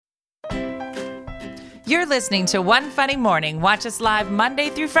You're listening to One Funny Morning. Watch us live Monday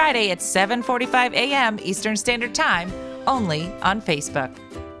through Friday at 7:45 a.m. Eastern Standard Time, only on Facebook.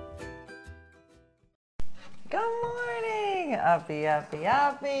 Good morning. Uppy, uppy,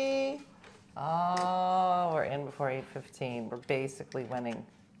 uppy. Oh, we're in before 8:15. We're basically winning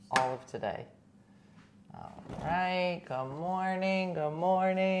all of today. All right. Good morning. Good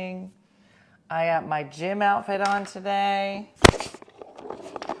morning. I got my gym outfit on today.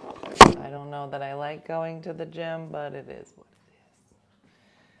 I don't know that I like going to the gym, but it is what it is.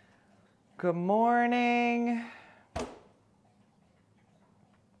 Good morning.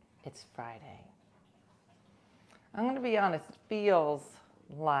 It's Friday. I'm going to be honest, it feels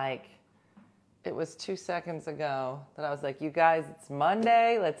like it was 2 seconds ago that I was like, you guys, it's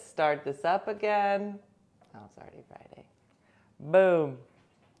Monday. Let's start this up again. Oh, it's already Friday. Boom.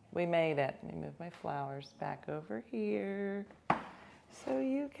 We made it. Let me move my flowers back over here so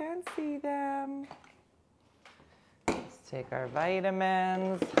you can see them. Let's take our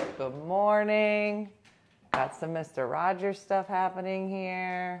vitamins. Good morning. Got some Mr. Rogers stuff happening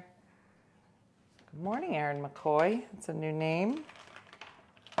here. Good morning, Erin McCoy. It's a new name.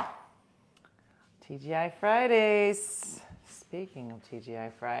 TGI Fridays. Speaking of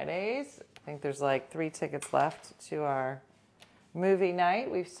TGI Fridays, I think there's like 3 tickets left to our movie night.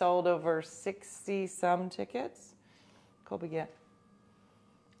 We've sold over 60 some tickets. Colby get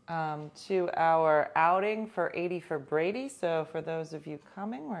to our outing for 80 for Brady. So for those of you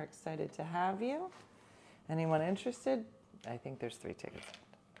coming, we're excited to have you. Anyone interested? I think there's 3 tickets.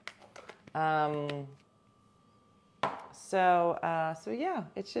 So yeah,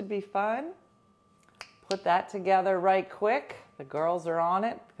 it should be fun. Put that together right quick. The girls are on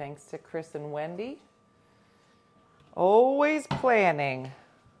it, thanks to Chris and Wendy. Always planning.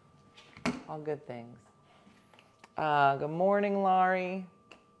 All good things. Good morning, Laurie.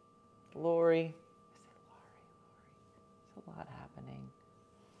 Lori. There's a lot happening.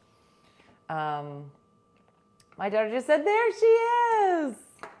 My daughter just said, there she is.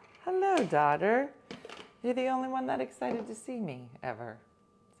 Hello, daughter. You're the only one that excited to see me ever.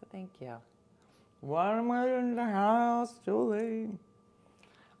 So thank you. Why am I in the house, Julie?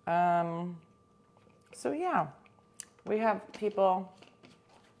 So yeah, we have people,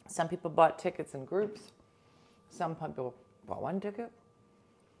 some people bought tickets in groups. Some people bought 1 ticket.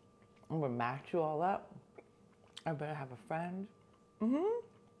 I'm going to match you all up. I better have a friend.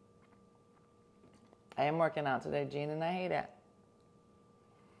 I am working out today, Jean, and I hate it.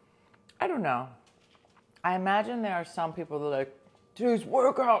 I don't know. I imagine there are some people that are like, today's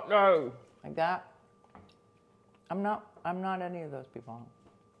workout day. Like that. I'm not any of those people.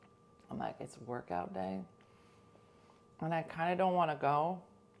 I'm like, it's workout day. And I kind of don't want to go.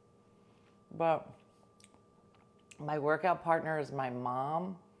 But my workout partner is my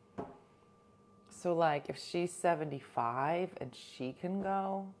mom. So like if she's 75 and she can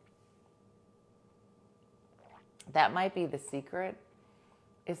go, that might be the secret,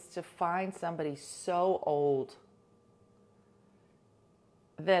 is to find somebody so old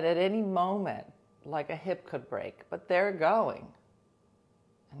that at any moment, like a hip could break, but they're going.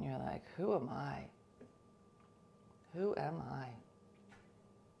 And you're like, who am I? Who am I?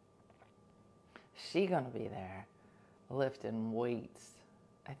 She gonna be there lifting weights.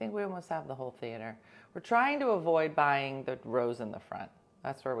 I think we almost have the whole theater. We're trying to avoid buying the rows in the front.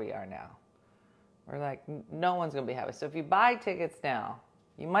 That's where we are now. We're like, no one's gonna be happy. So if you buy tickets now,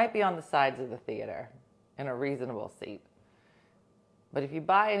 you might be on the sides of the theater in a reasonable seat. But if you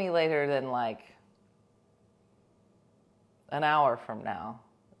buy any later than like an hour from now,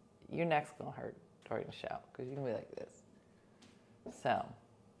 your neck's gonna hurt during the show because you're gonna be like this. So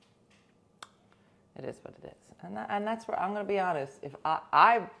it is what it is. And that's where I'm gonna be honest. If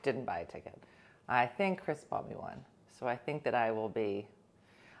I didn't buy a ticket, I think Chris bought me one. So I think that I will be.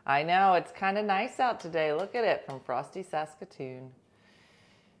 I know it's kind of nice out today. Look at it from Frosty, Saskatoon.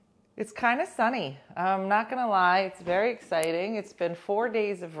 It's kind of sunny. I'm not going to lie. It's very exciting. It's been 4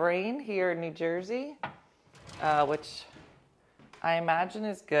 days of rain here in New Jersey, which I imagine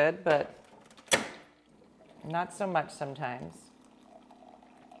is good, but not so much sometimes.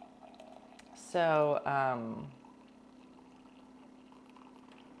 So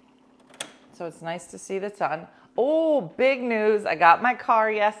it's nice to see the sun. Oh, big news. I got my car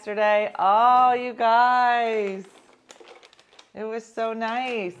yesterday. Oh, you guys. It was so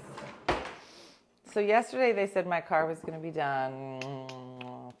nice. So yesterday they said my car was going to be done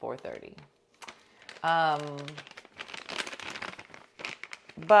 4:30.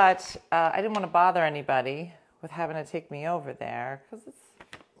 But I didn't want to bother anybody with having to take me over there because it's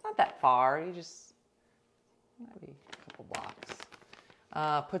not that far. You just maybe a couple blocks.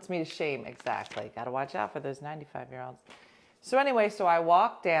 Puts me to shame, exactly. Got to watch out for those 95-year-olds. So anyway, so I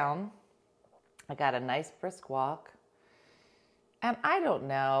walked down. I got a nice brisk walk. And I don't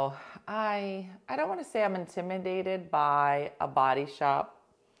know. I don't want to say I'm intimidated by a body shop,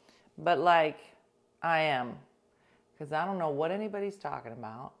 but like I am. Because I don't know what anybody's talking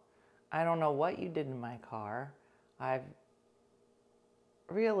about. I don't know what you did in my car.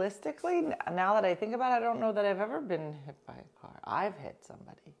 Realistically, now that I think about it, I don't know that I've ever been hit by a car. I've hit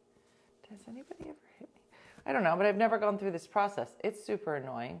somebody. Does anybody ever hit me? I don't know, but I've never gone through this process. It's super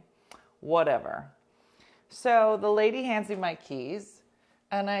annoying. Whatever. So the lady hands me my keys,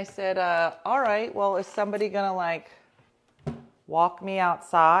 and I said, all right, well, is somebody going to like walk me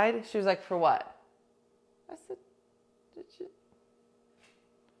outside? She was like, for what? I said, did you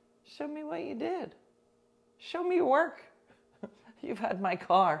show me what you did? Show me your work. You've had my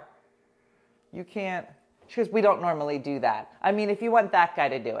car. You can't. She goes, we don't normally do that. I mean, if you want that guy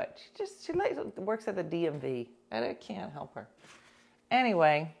to do it. She works at the DMV, and I can't help her.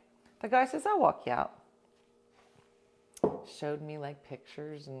 Anyway, the guy says, I'll walk you out. Showed me like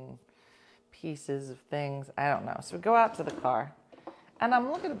pictures and pieces of things. I don't know. So we go out to the car, and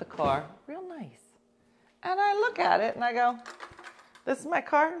I'm looking at the car, real nice. And I look at it, and I go, this is my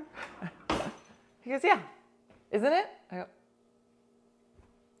car? He goes, yeah. Isn't it? I go,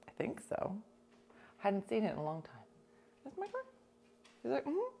 I think so. Hadn't seen it in a long time. That's my car? He's like,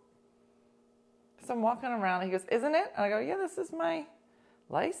 mm-hmm. So I'm walking around. He goes, isn't it? And I go, yeah, this is my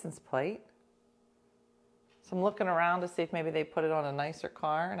license plate. So I'm looking around to see if maybe they put it on a nicer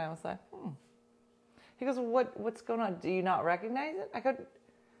car. And I was like, He goes, what's going on? Do you not recognize it? I go,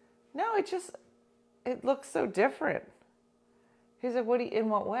 no, it looks so different. He's like, in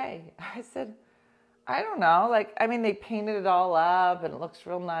what way? I said, I don't know. Like, I mean, they painted it all up and it looks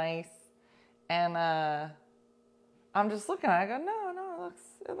real nice. And I'm just looking at it. I go, no,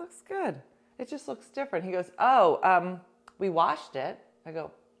 it looks good. It just looks different. He goes, we washed it. I go,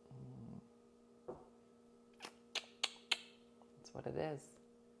 that's what it is.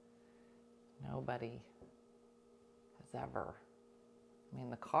 Nobody has ever. I mean,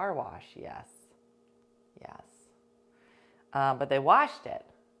 the car wash, yes. But they washed it.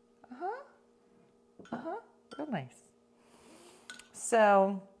 Real nice.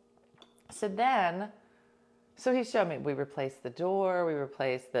 So he showed me, we replaced the door, we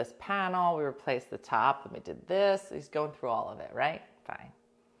replaced this panel, we replaced the top, and we did this. He's going through all of it, right? Fine.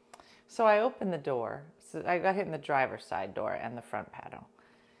 So I opened the door. So I got hit in the driver's side door and the front panel.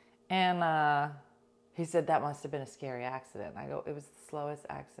 And he said, that must have been a scary accident. I go, it was the slowest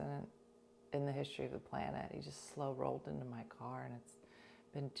accident in the history of the planet. He just slow rolled into my car, and it's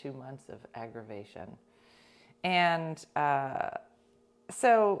been 2 months of aggravation. And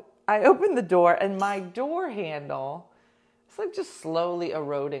so I opened the door, and my door handle, it's like just slowly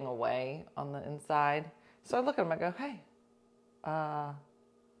eroding away on the inside. So I look at him, I go, hey,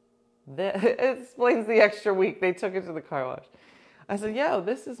 it explains the extra week. They took it to the car wash. I said,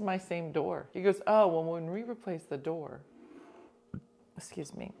 this is my same door. He goes, well, when we replace the door,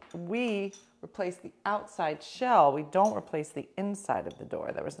 we replace the outside shell. We don't replace the inside of the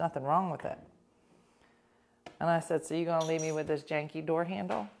door. There was nothing wrong with it. And I said, so you going to leave me with this janky door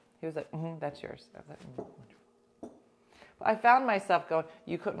handle? He was like, that's yours. I was like, But I found myself going,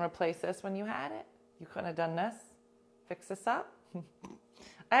 you couldn't replace this when you had it? You couldn't have done this? Fix this up?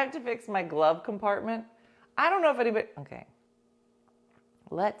 I have to fix my glove compartment. I don't know if anybody, okay.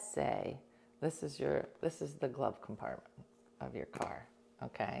 Let's say this is the glove compartment of your car,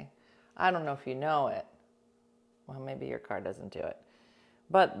 okay? I don't know if you know it. Well, maybe your car doesn't do it.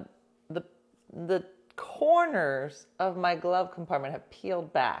 But the corners of my glove compartment have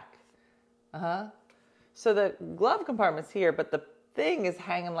peeled back. So the glove compartment's here, but the thing is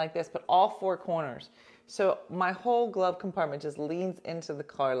hanging like this, but all four corners. So my whole glove compartment just leans into the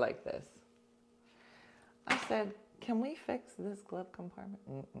car like this. I said, can we fix this glove compartment?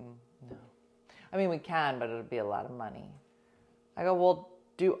 No. I mean, we can, but it'll be a lot of money. I go, well,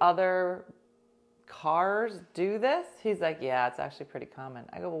 do other cars do this? He's like, yeah, it's actually pretty common.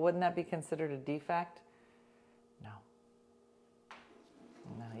 I go, well, wouldn't that be considered a defect?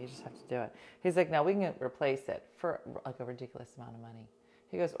 No, you just have to do it. He's like, no, we can replace it for like a ridiculous amount of money.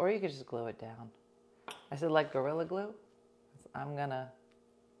 He goes, or you could just glue it down. I said, like Gorilla Glue? I'm gonna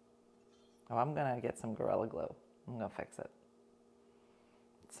get some Gorilla Glue. I'm gonna fix it.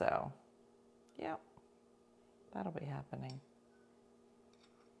 So, yeah, that'll be happening.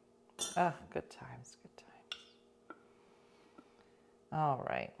 Good times. All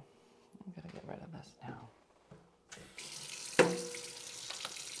right, I'm gonna get rid of this now.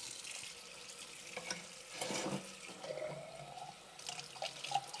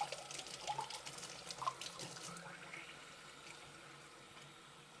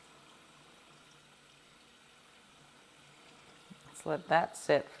 Let's let that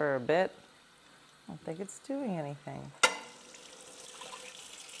sit for a bit. I don't think it's doing anything.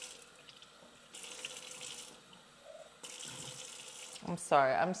 I'm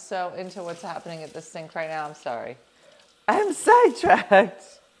sorry. I'm so into what's happening at the sink right now. I'm sorry. I'm sidetracked.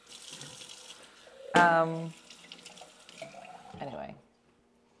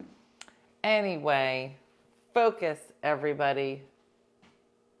 Anyway, focus, everybody.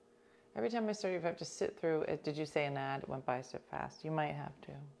 Every time I start, you have to sit through it. Did you say an ad? It went by so fast. You might have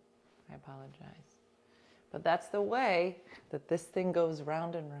to. I apologize. But that's the way that this thing goes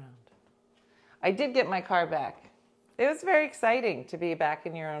round and round. I did get my car back. It was very exciting to be back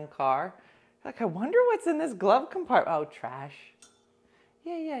in your own car. Like, I wonder what's in this glove compartment. Oh, trash.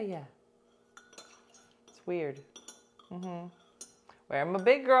 Yeah. It's weird. Wearing my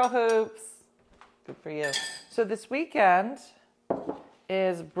big girl hoops. Good for you. So this weekend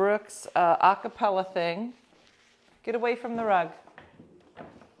is Brooke's a cappella thing. Get away from the rug.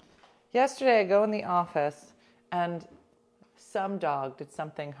 Yesterday I go in the office and some dog did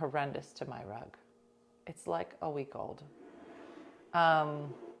something horrendous to my rug. It's like a week old.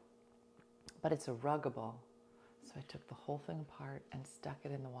 But it's a ruggable. So I took the whole thing apart and stuck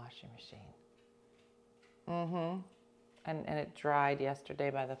it in the washing machine. And it dried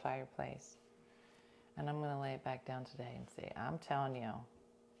yesterday by the fireplace. And I'm going to lay it back down today and see. I'm telling you,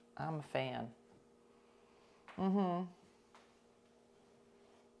 I'm a fan. I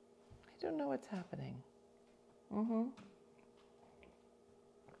don't know what's happening.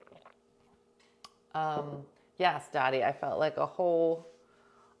 Yes, Dottie, I felt like a whole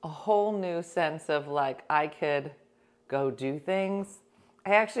new sense of like I could go do things.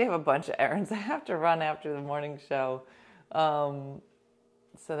 I actually have a bunch of errands I have to run after the morning show, so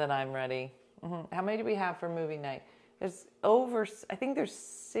that I'm ready. How many do we have for movie night? There's I think there's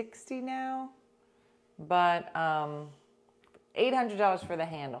 60 now, but $800 for the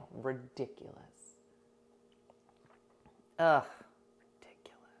handle. Ridiculous. Ugh,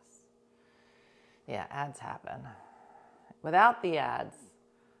 ridiculous. Yeah, ads happen. Without the ads,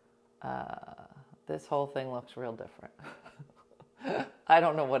 this whole thing looks real different. I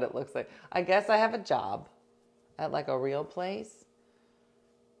don't know what it looks like. I guess I have a job at like a real place.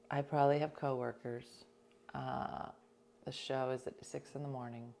 I probably have coworkers. The show is at 6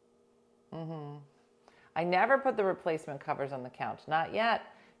 a.m. I never put the replacement covers on the couch. Not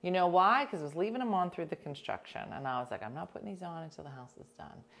yet. You know why? Because I was leaving them on through the construction. And I was like, I'm not putting these on until the house is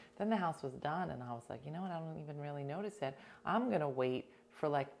done. Then the house was done. And I was like, you know what? I don't even really notice it. I'm going to wait for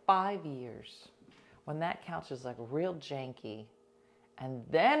like 5 years when that couch is like real janky. And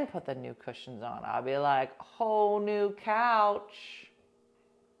then put the new cushions on. I'll be like, whole new couch.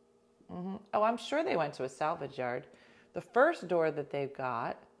 Oh, I'm sure they went to a salvage yard. The first door that they've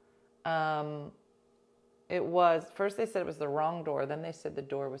got, first they said it was the wrong door. Then they said the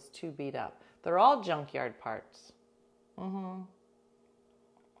door was too beat up. They're all junkyard parts. I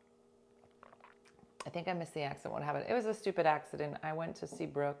think I missed the accident. What happened? It was a stupid accident. I went to see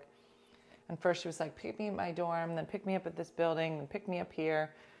Brooke. And first she was like, pick me at my dorm, then pick me up at this building, then pick me up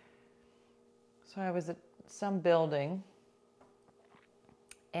here. So I was at some building.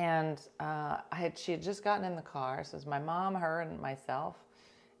 And she had just gotten in the car. So it was my mom, her, and myself.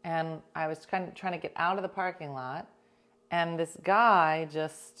 And I was kind of trying to get out of the parking lot. And this guy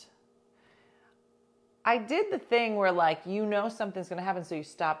I did the thing where like, you know something's going to happen, so you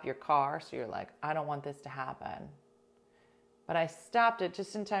stop your car. So you're like, I don't want this to happen. But I stopped it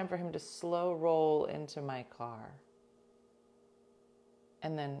just in time for him to slow roll into my car.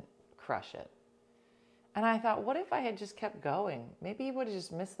 And then crush it. And I thought, what if I had just kept going? Maybe he would have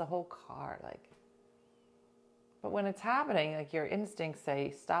just missed the whole car. But when it's happening, like your instincts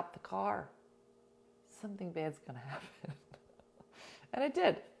say, stop the car. Something bad's going to happen. And it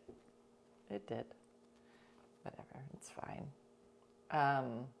did. It did. Whatever, it's fine.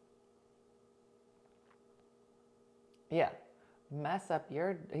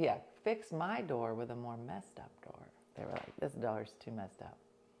 Fix my door with a more messed up door. They were like, this door's too messed up.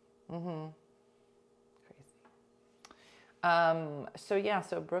 So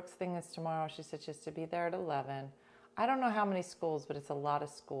Brooke's thing is tomorrow. She said she has to be there at 11. I don't know how many schools, but it's a lot of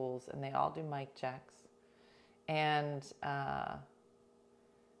schools, and they all do mic checks. And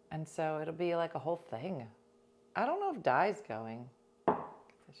so it'll be like a whole thing. I don't know if Di's going. I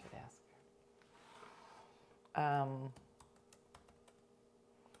should ask her.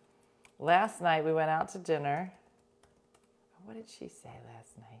 Last night we went out to dinner. What did she say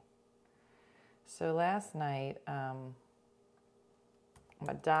last night? So last night,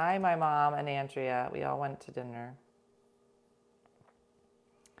 Di, my mom, and Andrea, we all went to dinner.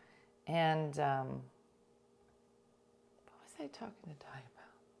 And what was I talking to Di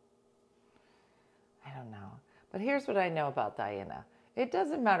about? I don't know. But here's what I know about Diana. It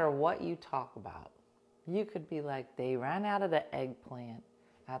doesn't matter what you talk about. You could be like, they ran out of the eggplant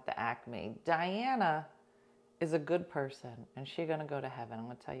at the Acme. Diana is a good person, and she's going to go to heaven. I'm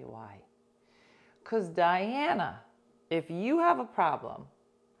going to tell you why. Because Diana, if you have a problem,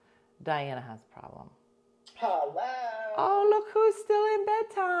 Diana has a problem. Hello. Oh, look who's still in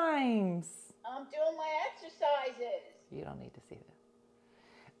bedtimes. I'm doing my exercises. You don't need to see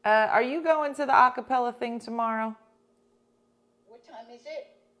that. Are you going to the a cappella thing tomorrow? What time is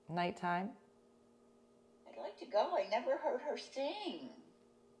it? Nighttime? I'd like to go. I never heard her sing.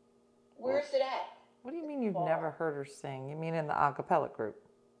 Where's it at? What do you mean you've never heard her sing? You mean in the a cappella group?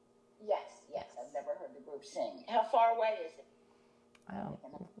 Yes. I've never heard the group sing. How far away is it? I don't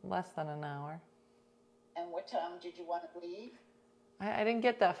know. Less than an hour. And what time did you want to leave? I didn't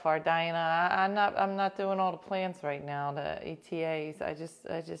get that far, Diana. I'm not doing all the plans right now, the ETAs. I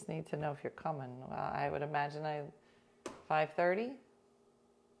just need to know if you're coming. I would imagine 5:30.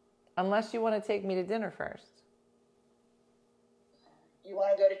 Unless you want to take me to dinner first. You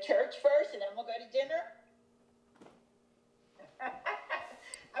want to go to church first and then we'll go to dinner?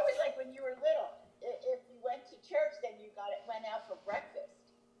 I was like when you were little. If you went to church, then you went out for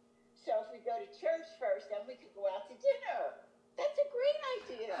breakfast. So if we go to church first, then we could go out to dinner. That's a great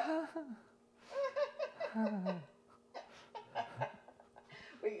idea.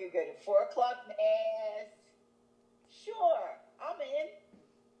 We could go to 4 o'clock mass. Sure, I'm in.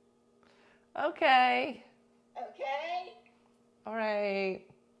 Okay. Okay? All right.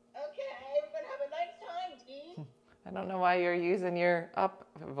 Okay, we're going to have a nice time, Dee. I don't know why you're using your up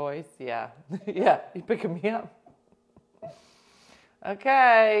voice. Yeah. Yeah, you're picking me up.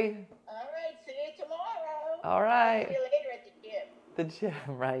 Okay. All right, see you tomorrow. All right. See you later at the gym. The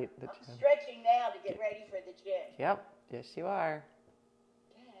gym, right. The I'm gym. stretching now to get ready for the gym. Yep. Yes, you are.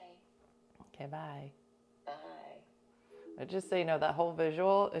 Okay. Okay, bye. Bye. Just so you know, that whole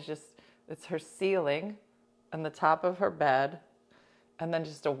visual is it's her ceiling and the top of her bed and then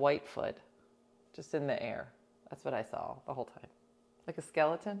just a white foot just in the air. That's what I saw the whole time. Like a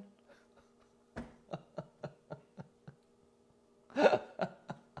skeleton.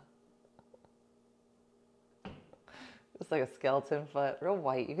 Just like a skeleton foot, real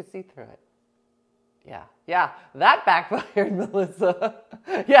white. You could see through it. Yeah, that backfired, Melissa.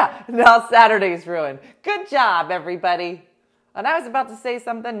 Yeah, now Saturday's ruined. Good job, everybody. And I was about to say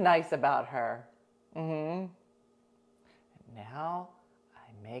something nice about her. And now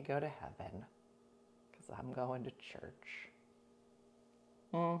I may go to heaven because I'm going to church.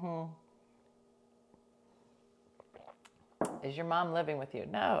 Is your mom living with you?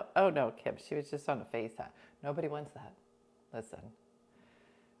 No. Oh, no, Kim. She was just on a FaceTime. Nobody wants that. Listen.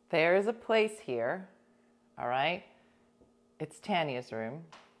 There is a place here, all right? It's Tanya's room.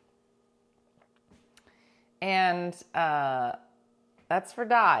 And that's for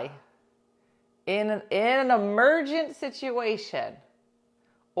Di. In an emergent situation,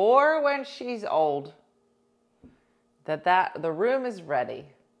 or when she's old, the room is ready,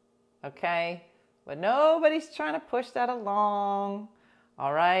 okay? But nobody's trying to push that along,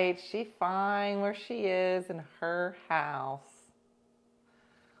 all right? She's fine where she is in her house.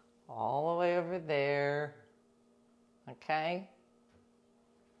 All the way over there. Okay?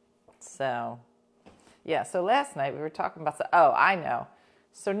 So, yeah. So last night we were talking about... I know.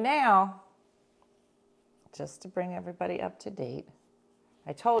 So now, just to bring everybody up to date,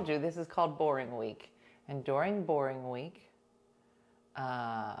 I told you this is called Boring Week. And during Boring Week,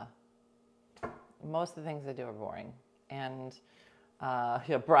 most of the things I do are boring. And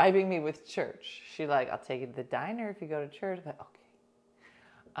bribing me with church. She I'll take you to the diner if you go to church. I'm like, okay.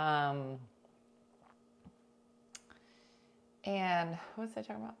 And what was I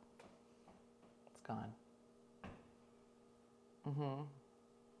talking about? It's gone.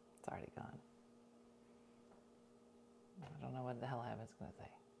 It's already gone. I don't know what the hell I was going to say.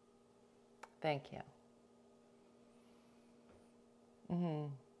 Thank you.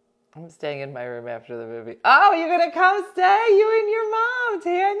 I'm staying in my room after the movie. Oh, you're going to come stay? You and your mom,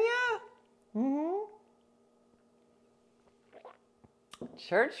 Tanya?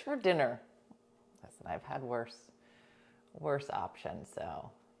 Church for dinner. Listen, I've had worse options,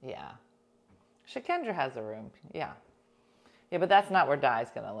 so yeah. Shakendra has a room. Yeah, but that's not where Di's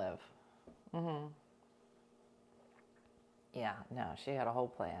gonna live. Yeah, no, she had a whole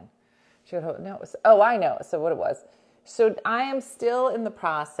plan. I know. So what it was. So I am still in the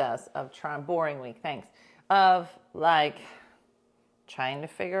process of boring week, thanks. Of trying to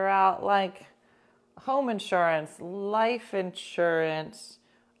figure out home insurance, life insurance,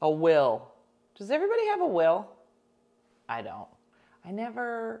 a will. Does everybody have a will? I don't. I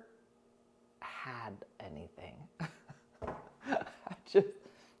never had anything. I just,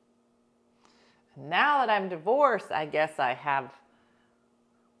 now that I'm divorced, I guess I have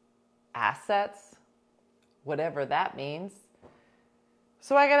assets, whatever that means.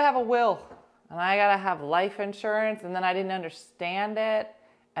 So I gotta have a will, and I gotta have life insurance, and then I didn't understand it,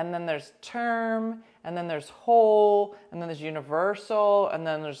 and then there's term, and then there's whole, and then there's universal, and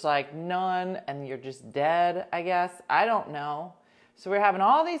then there's like none, and you're just dead, I guess. I don't know. So we're having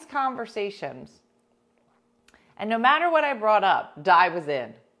all these conversations, and no matter what I brought up, Di was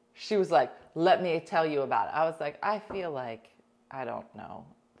in. She was like, let me tell you about it. I was like, I feel like, I don't know.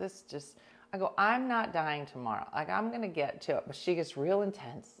 I go, I'm not dying tomorrow. Like, I'm going to get to it. But she gets real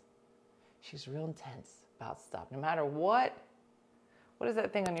intense. She's real intense about stuff. No matter what is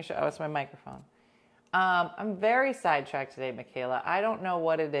that thing on your show? Oh, it's my microphone. I'm very sidetracked today, Michaela. I don't know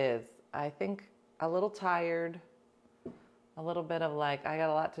what it is. I think a little tired. A little bit of like, I got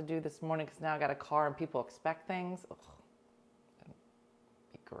a lot to do this morning because now I got a car and people expect things. Ugh. It'd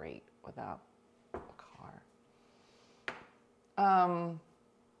be great without a car.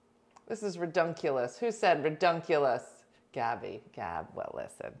 This is redunculous. Who said redunculous? Gabby. Gab. Well,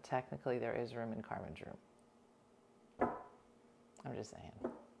 listen. Technically, there is room in Carmen's room. I'm just saying.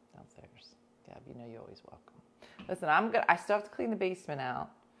 Downstairs. Gab, you know you're always welcome. Listen, I still have to clean the basement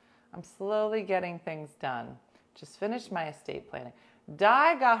out. I'm slowly getting things done. Just finished my estate planning.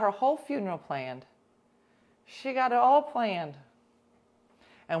 Di got her whole funeral planned. She got it all planned.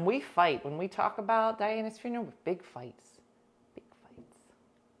 And we fight. When we talk about Diana's funeral, big fights. Big fights.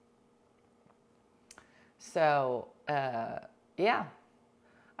 So, yeah.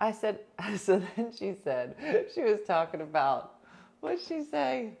 Then she said, she was talking about, what did she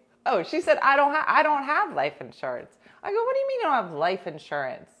say? Oh, she said, I don't have life insurance. I go, what do you mean you don't have life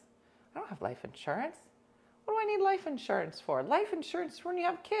insurance? I don't have life insurance. What do I need life insurance for? Life insurance is when you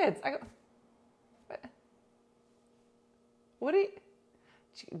have kids. I go, what do you,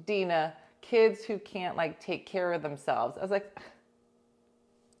 Dina, kids who can't like take care of themselves. I was like,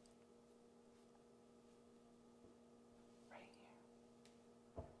 right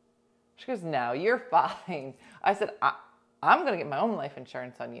here. She goes, no, you're fine. I said, I'm going to get my own life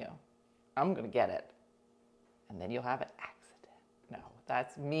insurance on you. I'm going to get it. And then you'll have an accident. No,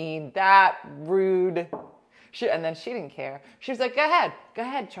 that's mean. That rude. And then she didn't care. She was like, go ahead.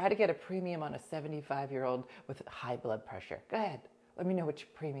 Try to get a premium on a 75-year-old with high blood pressure. Go ahead. Let me know what your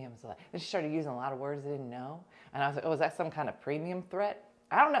premiums are like. And she started using a lot of words I didn't know. And I was like, oh, is that some kind of premium threat?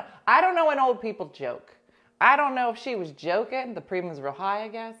 I don't know. I don't know when old people joke. I don't know if she was joking. The premium's real high, I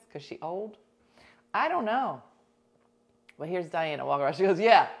guess, because she old. I don't know. Well, here's Diana walking around. She goes,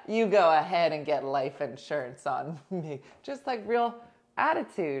 yeah, you go ahead and get life insurance on me. Just like real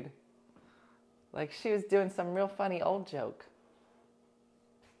attitude. Like she was doing some real funny old joke.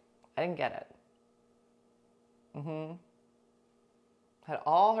 I didn't get it. Had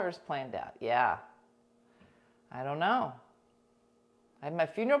all hers planned out. Yeah. I don't know. I had my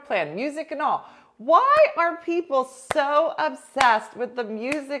funeral planned, music and all. Why are people so obsessed with the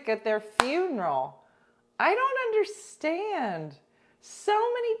music at their funeral? I don't understand. So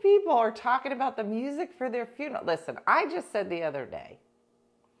many people are talking about the music for their funeral. Listen, I just said the other day,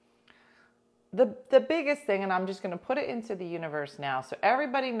 the biggest thing, and I'm just going to put it into the universe now so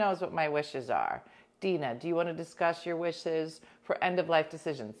everybody knows what my wishes are. Dina, do you want to discuss your wishes for end-of-life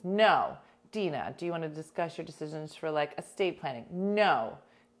decisions? No. Dina, do you want to discuss your decisions for like estate planning? No.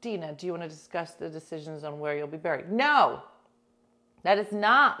 Dina, do you want to discuss the decisions on where you'll be buried? No. That is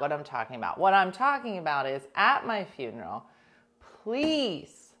not what I'm talking about. What I'm talking about is at my funeral,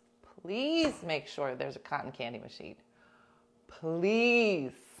 please make sure there's a cotton candy machine.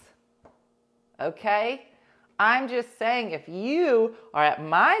 Please. Okay? I'm just saying if you are at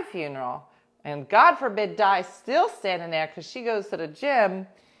my funeral and God forbid Di's still standing there because she goes to the gym,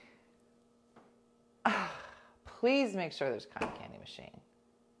 please make sure there's a cotton candy machine.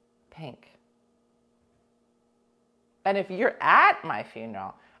 Pink. And if you're at my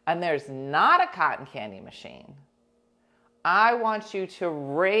funeral and there's not a cotton candy machine, I want you to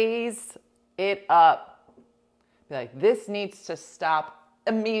raise it up. Be like, this needs to stop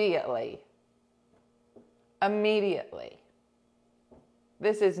immediately. Immediately.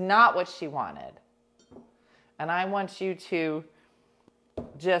 This is not what she wanted. And I want you to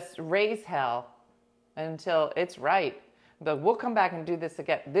just raise hell until it's right. But we'll come back and do this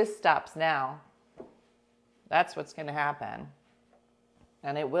again. This stops now. That's what's going to happen.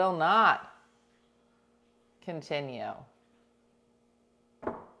 And it will not continue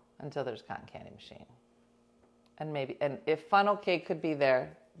until there's cotton candy machine. And if funnel cake could be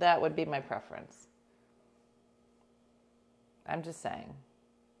there, that would be my preference. I'm just saying.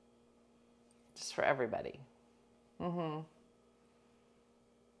 Just for everybody.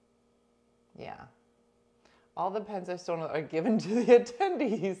 Yeah. All the pens I've stolen are given to the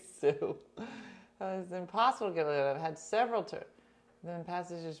attendees, Sue. It's impossible to get rid of. I've had several then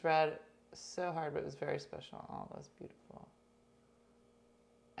passages read so hard, but it was very special. Oh, that was beautiful.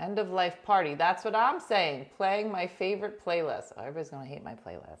 End of life party. That's what I'm saying. Playing my favorite playlist. Oh, everybody's going to hate my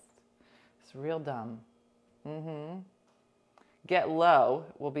playlist. It's real dumb. Get Low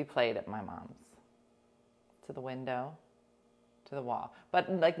will be played at my mom's. To the window, to the wall.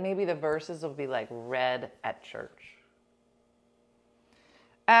 But like maybe the verses will be like read at church.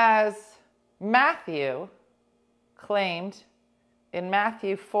 As Matthew claimed in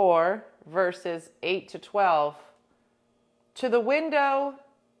Matthew 4, verses 8 to 12, to the window,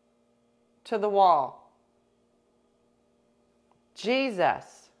 to the wall.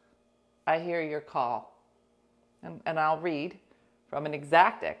 Jesus, I hear your call. And I'll read from an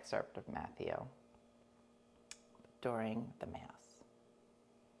exact excerpt of Matthew during the Mass.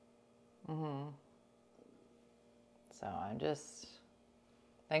 So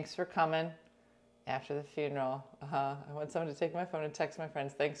thanks for coming after the funeral. I want someone to take my phone and text my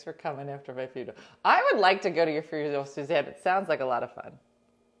friends, thanks for coming after my funeral. I would like to go to your funeral, Suzanne. It sounds like a lot of fun.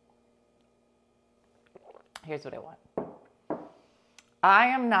 Here's what I want. I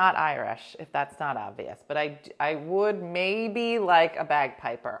am not Irish, if that's not obvious, but I would maybe like a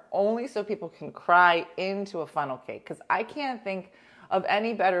bagpiper, only so people can cry into a funnel cake, because I can't think of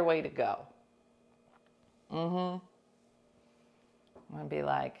any better way to go. I'm going to be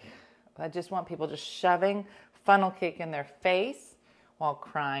like, I just want people just shoving funnel cake in their face while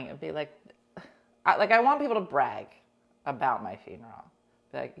crying. It'd be like I want people to brag about my funeral.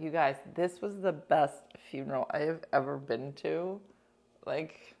 Be like, you guys, this was the best funeral I have ever been to.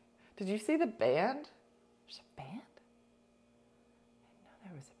 Like, did you see the band? There's a band? I didn't know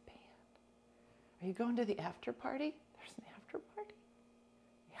there was a band. Are you going to the after party? There's an after party?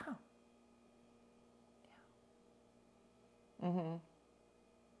 Yeah.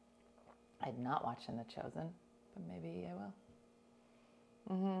 I'd not watching The Chosen, but maybe I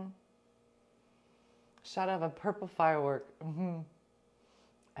will. Shot of a purple firework.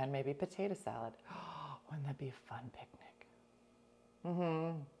 And maybe potato salad. Wouldn't that be a fun picnic?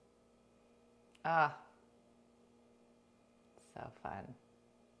 So fun.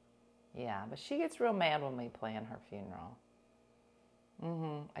 Yeah, but she gets real mad when we plan her funeral.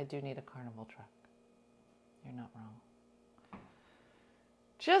 I do need a carnival truck. You're not wrong.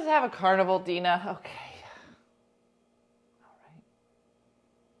 Just have a carnival, Dina. Okay. All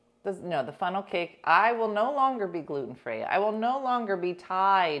right. No, the funnel cake, I will no longer be gluten-free. I will no longer be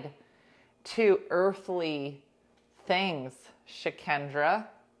tied to earthly things, Shakendra.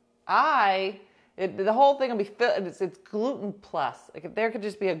 The whole thing will be filled, it's gluten plus. Like if there could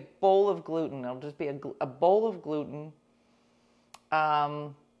just be a bowl of gluten, it'll just be a bowl of gluten.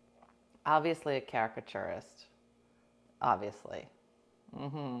 Obviously a caricaturist. Obviously.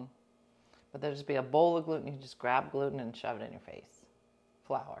 But there'll just be a bowl of gluten. You can just grab gluten and shove it in your face.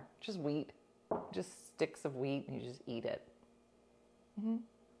 Flour. Just wheat. Just sticks of wheat and you just eat it.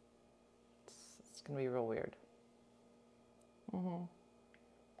 It's going to be real weird.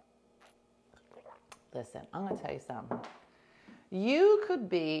 Listen, I'm going to tell you something. You could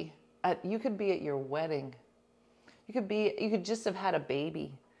be at your wedding. You could just have had a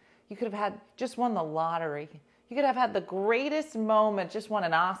baby. You could have just won the lottery. You could have had the greatest moment, just won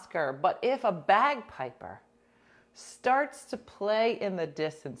an Oscar. But if a bagpiper starts to play in the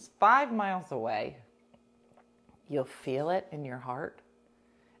distance 5 miles away, you'll feel it in your heart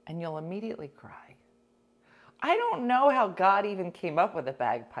and you'll immediately cry. I don't know how God even came up with a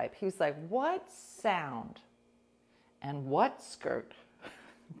bagpipe. He was like, what sound and what skirt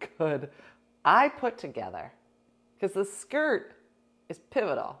could I put together? Because the skirt is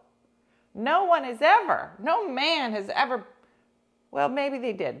pivotal. No man has ever, well, maybe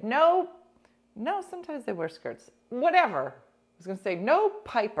they did. No, sometimes they wear skirts. Whatever. I was going to say no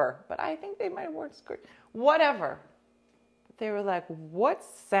piper, but I think they might have worn skirts. Whatever. But they were like, what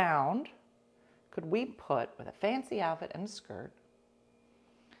sound could we put with a fancy outfit and a skirt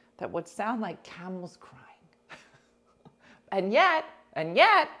that would sound like camels crying? and yet,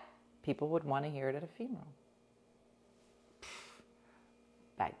 people would want to hear it at a funeral.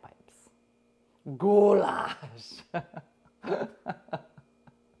 Bagpipes. Goulash. So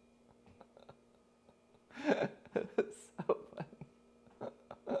funny.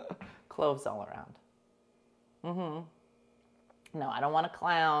 Cloves all around. No, I don't want a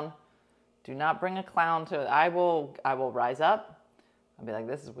clown. Do not bring a clown to it. I will rise up. I'll be like,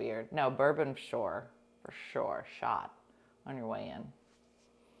 this is weird. No, bourbon, for sure. Shot. on your way in.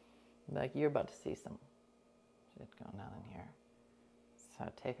 Like, you're about to see some shit going on in here. So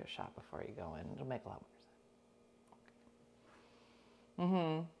take a shot before you go in. It'll make a lot more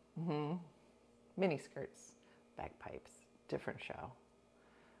sense. Mini skirts, bagpipes, different show.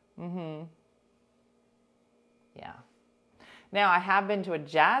 Yeah. Now, I have been to a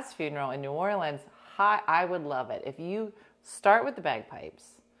jazz funeral in New Orleans. I would love it. If you start with the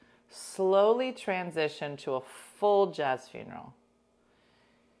bagpipes, slowly transition to a full jazz funeral,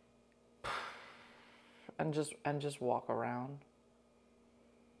 and just walk around.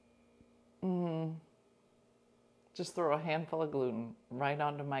 Just throw a handful of gluten right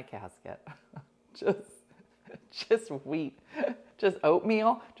onto my casket. just wheat, just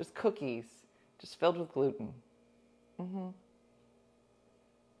oatmeal, just cookies, just filled with gluten.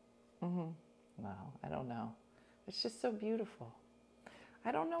 No, I don't know. It's just so beautiful.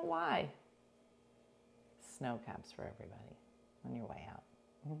 I don't know why. Snow caps for everybody on your way out.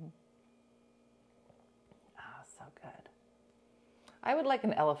 Ah, so good. I would like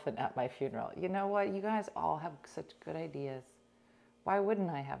an elephant at my funeral. You know what? You guys all have such good ideas. Why wouldn't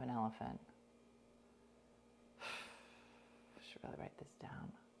I have an elephant? I should really write this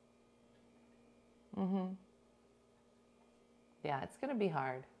down. Yeah, it's going to be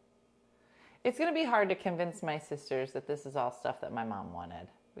hard. It's going to be hard to convince my sisters that this is all stuff that my mom wanted,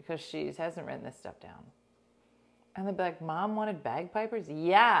 because she hasn't written this stuff down. And they'd be like, Mom wanted bagpipers?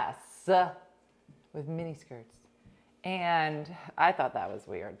 Yes! With mini skirts. And I thought that was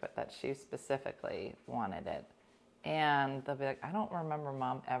weird, but that she specifically wanted it. And they'll be like, I don't remember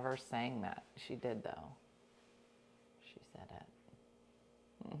Mom ever saying that. She did, though. She said it.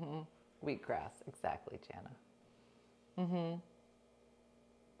 Wheatgrass, exactly, Jana.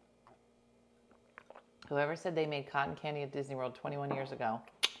 Whoever said they made cotton candy at Disney World 21 years ago,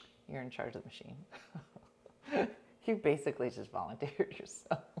 you're in charge of the machine. You basically just volunteered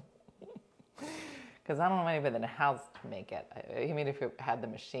yourself. Because I don't know anybody in the house to make it. I mean, if you had the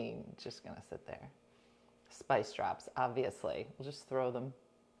machine, it's just going to sit there. Spice drops, obviously. We'll just throw them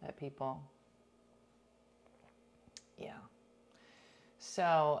at people. Yeah.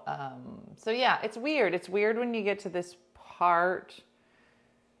 So yeah, it's weird. It's weird when you get to this part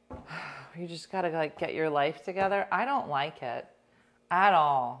you just got to like get your life together. I don't like it at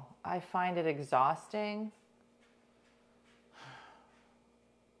all. I find it exhausting.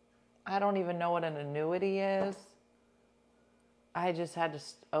 I don't even know what an annuity is. I just had to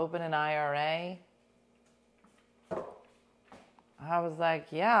open an IRA. I was like,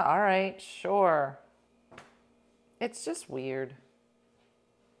 yeah, all right, sure. It's just weird.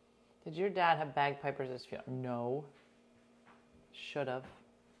 Did your dad have bagpipers as funeral? No. Should have.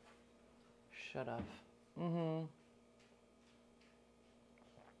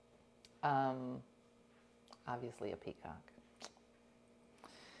 Obviously a peacock.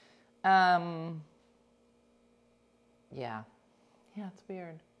 Yeah, it's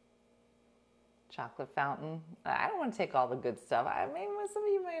weird. Chocolate fountain. I don't want to take all the good stuff. I mean, some of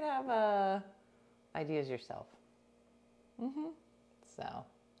you might have ideas yourself. So,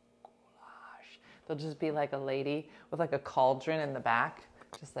 goulash. There'll just be like a lady with like a cauldron in the back,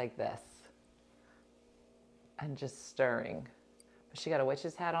 just like this, and just stirring. But she got a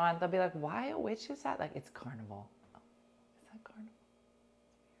witch's hat on. They'll be like, why a witch's hat? Like, it's carnival. Oh, is that carnival?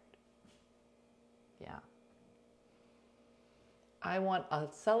 Weird. Yeah. I want a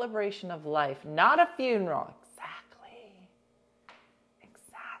celebration of life, not a funeral. Exactly.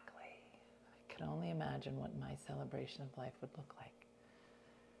 I can only imagine what my celebration of life would look like.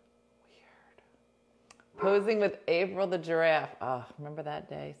 Weird. Posing with April the giraffe. Oh, remember that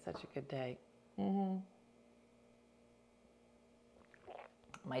day? Such a good day.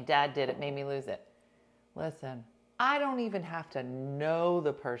 My dad did it, made me lose it. Listen, I don't even have to know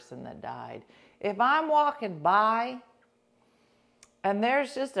the person that died. If I'm walking by and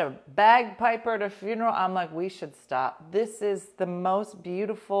there's just a bagpiper at a funeral, I'm like, we should stop. This is the most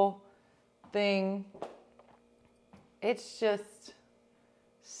beautiful thing. It's just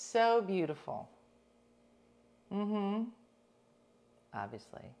so beautiful.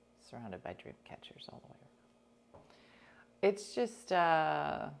 Obviously, surrounded by dream catchers all the way around. It's just,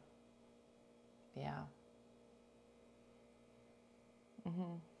 yeah. Yeah.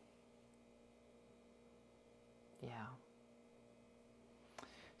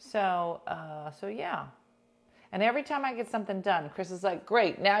 So yeah. And every time I get something done, Chris is like,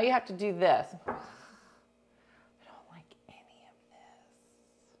 great, now you have to do this. I don't like any of this.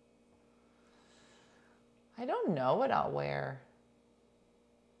 I don't know what I'll wear.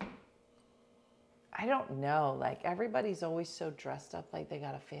 I don't know. Like, everybody's always so dressed up like they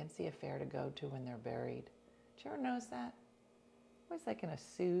got a fancy affair to go to when they're buried. Did you ever notice that? always like in a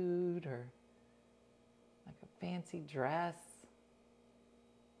suit or like a fancy dress.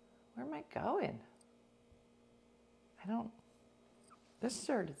 Where am I going? This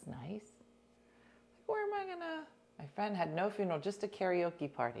shirt is nice. Where am I gonna? My friend had no funeral, just a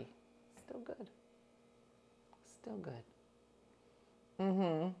karaoke party. Still good. Still good.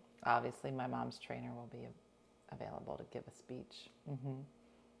 Obviously, my mom's trainer will be available to give a speech.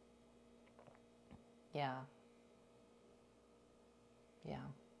 Yeah. Yeah.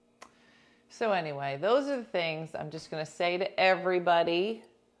 So anyway, those are the things I'm just going to say to everybody,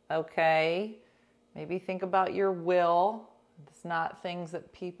 okay? Maybe think about your will. It's not things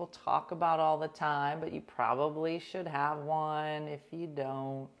that people talk about all the time, but you probably should have one if you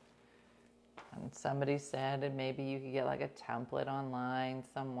don't. And somebody said that maybe you could get like a template online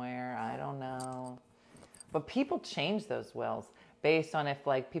somewhere. I don't know. But people change those wills based on if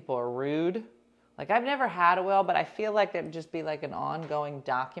like people are rude. Like I've never had a will, but I feel like it would just be like an ongoing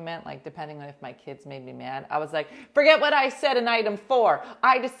document, like depending on if my kids made me mad. I was like, forget what I said in item 4.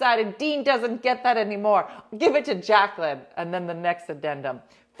 I decided Dean doesn't get that anymore. Give it to Jacqueline. And then the next addendum.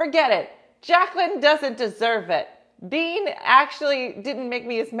 Forget it. Jacqueline doesn't deserve it. Dean actually didn't make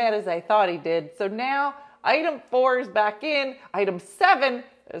me as mad as I thought he did. So now item 4 is back in. Item 7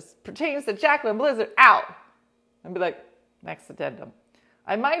 pertains to Jacqueline Blizzard out. And be like, next addendum.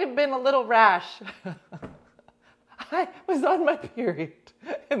 I might have been a little rash. I was on my period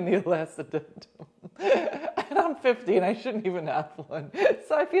in the last addendum. And I'm 50 and I shouldn't even have one.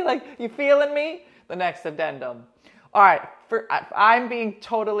 So I feel like, you feeling me? The next addendum. All right, I'm being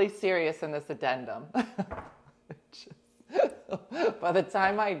totally serious in this addendum. By the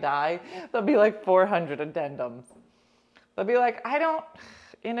time I die, there'll be like 400 addendums. They'll be like,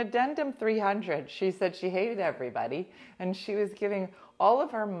 in addendum 300, she said she hated everybody and she was giving all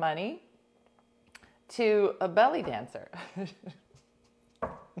of her money to a belly dancer.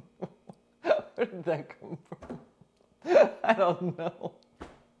 Where did that come from? I don't know.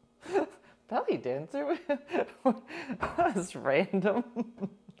 Belly dancer? That's random.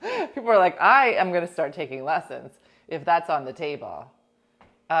 People are like, I am going to start taking lessons if that's on the table.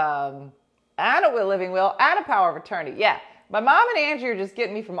 And a living will and a power of attorney. Yeah. My mom and Angie are just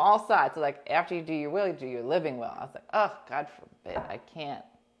getting me from all sides. So like, after you do your will, you do your living will. I was like, oh, God forbid, I can't.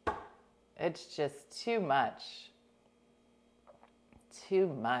 It's just too much. Too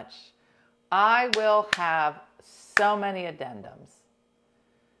much. I will have so many addendums.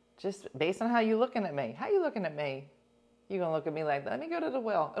 Just based on how you looking at me. How you looking at me? You're going to look at me like, let me go to the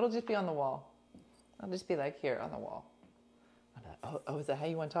will. It'll just be on the wall. I'll just be like here on the wall. Oh, is that how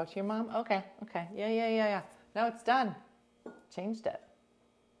you want to talk to your mom? Okay. Yeah. No, it's done. Changed it.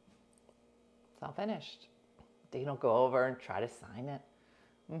 It's all finished. They don't go over and try to sign it.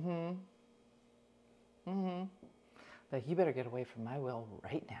 Like, you better get away from my will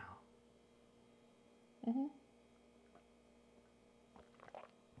right now.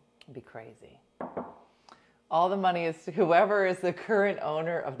 It'd be crazy. All the money is to whoever is the current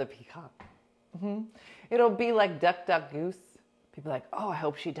owner of the peacock. It'll be like Duck, Duck, Goose. People are like, oh, I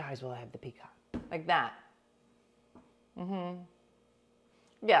hope she dies while I have the peacock. Like that.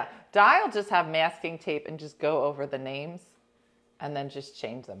 Yeah, I'll just have masking tape and just go over the names and then just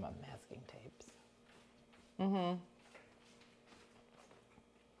change them on masking tapes. On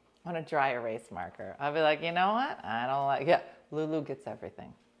a dry erase marker. I'll be like, you know what? I don't like, yeah, Lulu gets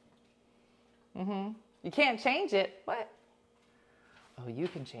everything. You can't change it. What? Oh, you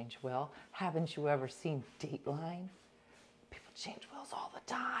can change will. Haven't you ever seen Dateline? People change wills all the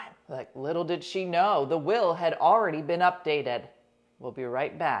time. Like, little did she know, the will had already been updated. We'll be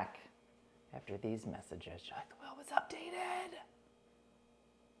right back after these messages. Like, the will was updated.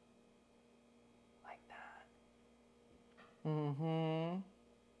 Like that.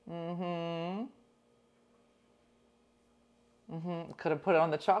 Could have put it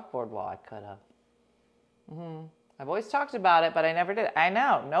on the chalkboard wall. I could have. I've always talked about it, but I never did. I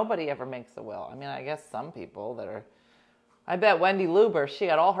know. Nobody ever makes a will. I mean, I guess some people that are... I bet Wendy Luber, she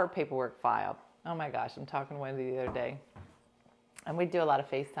had all her paperwork filed. Oh my gosh, I'm talking to Wendy the other day. And we do a lot of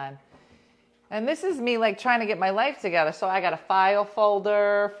FaceTime. And this is me like trying to get my life together. So I got a file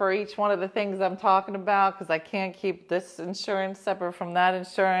folder for each one of the things I'm talking about because I can't keep this insurance separate from that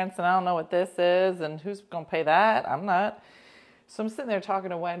insurance. And I don't know what this is and who's going to pay that. I'm not. So I'm sitting there talking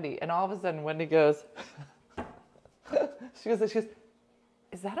to Wendy. And all of a sudden Wendy goes, she goes, is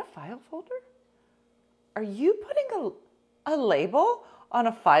that a file folder? Are you putting a label on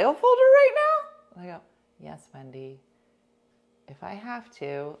a file folder right now? And I go, yes, Wendy. If I have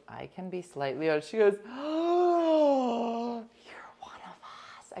to, I can be slightly... She goes, oh, you're one of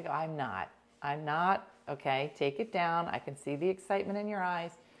us. I go, I'm not. okay? Take it down. I can see the excitement in your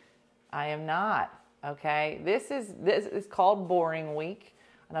eyes. I am not, okay? This is called boring week,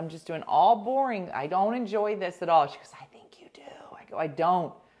 and I'm just doing all boring. I don't enjoy this at all. She goes, I think you do. I go, I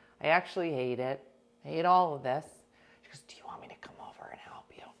don't. I actually hate it. I hate all of this. She goes, do you want me to come over and help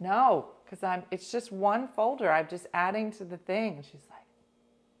you? No, because it's just one folder. I'm just adding to the thing. And she's like,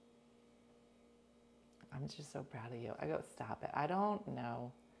 I'm just so proud of you. I go, stop it. I don't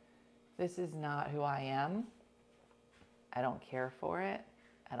know. This is not who I am. I don't care for it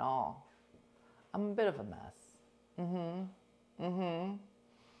at all. I'm a bit of a mess.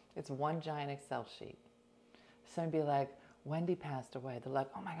 It's one giant Excel sheet. Somebody be like, Wendy passed away. They're like,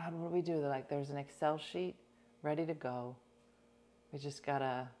 oh my God, what do we do? They're like, there's an Excel sheet ready to go. We just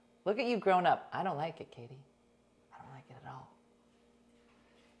gotta, look at you grown up. I don't like it, Katie. I don't like it at all.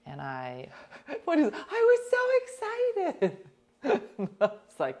 And I was so excited.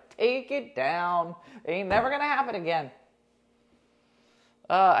 It's like, take it down. It ain't never going to happen again.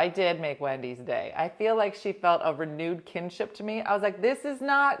 I did make Wendy's day. I feel like she felt a renewed kinship to me. I was like, this is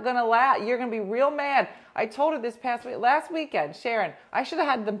not going to last. You're going to be real mad. I told her this last weekend, Sharon, I should have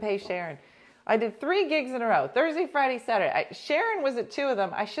had them pay Sharon. I did 3 gigs in a row, Thursday, Friday, Saturday. Sharon was at 2 of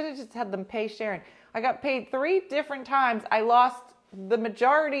them. I should have just had them pay Sharon. I got paid 3 different times. I lost the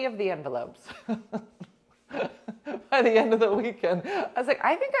majority of the envelopes by the end of the weekend. I was like,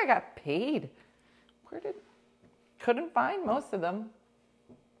 I think I got paid. Couldn't find most of them.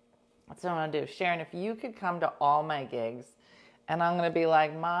 That's what I'm going to do. Sharon, if you could come to all my gigs, and I'm going to be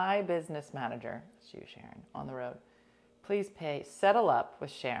like my business manager, it's you, Sharon, on the road. Please settle up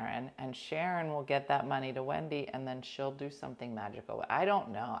with Sharon, and Sharon will get that money to Wendy, and then she'll do something magical. I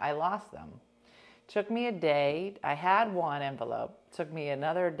don't know. I lost them. Took me a day. I had 1 envelope. Took me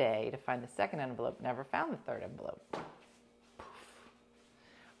another day to find the 2nd envelope. Never found the 3rd envelope.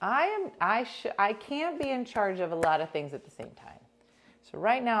 I can't be in charge of a lot of things at the same time. So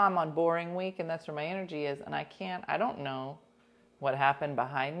right now I'm on boring week, and that's where my energy is, and I don't know what happened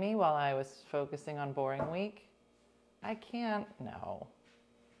behind me while I was focusing on boring week. I can't know.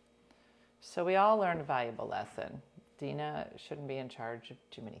 So we all learned a valuable lesson. Dina shouldn't be in charge of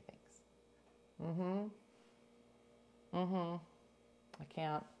too many things. I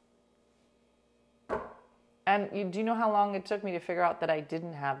can't. And do you know how long it took me to figure out that I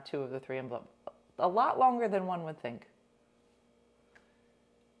didn't have 2 of the 3 envelopes? A lot longer than one would think.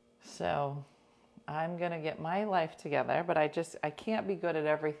 So I'm going to get my life together, but I can't be good at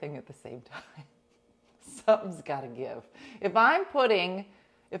everything at the same time. Something's got to give. If I'm putting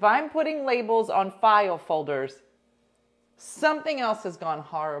labels on file folders, something else has gone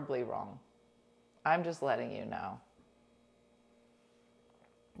horribly wrong. I'm just letting you know.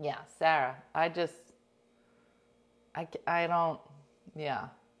 Yeah, Sarah, I don't, yeah.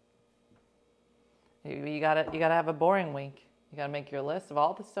 You gotta have a boring week. You gotta make your list of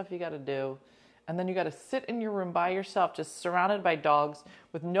all the stuff you gotta do. And then you gotta sit in your room by yourself, just surrounded by dogs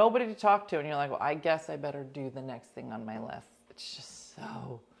with nobody to talk to. And you're like, well, I guess I better do the next thing on my list. It's just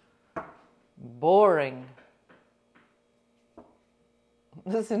so boring.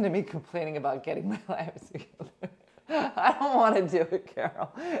 Listen to me complaining about getting my life together. I don't want to do it,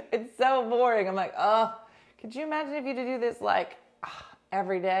 Carol. It's so boring. I'm like, oh, could you imagine if you could do this like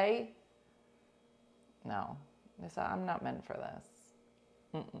every day? No, I'm not meant for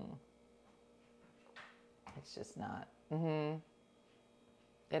this. It's just not.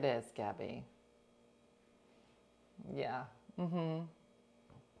 It is, Gabby. Yeah.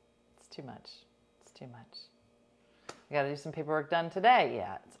 It's too much. It's too much. I got to do some paperwork done today.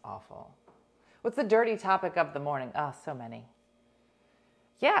 Yeah, it's awful. What's the dirty topic of the morning? Oh, so many.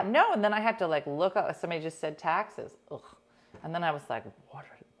 Yeah, no, and then I had to like look up. Somebody just said taxes. Ugh. And then I was like,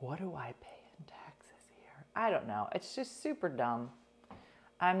 what do I pay in taxes here? I don't know. It's just super dumb.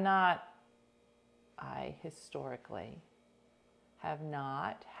 I historically have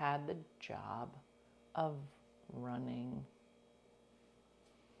not had the job of running.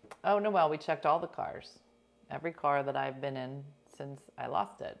 Oh, no, well, we checked all the cars. Every car that I've been in since I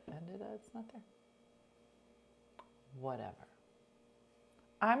lost it. And it's not there. Whatever.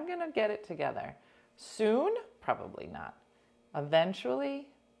 I'm going to get it together. Soon? Probably not. Eventually?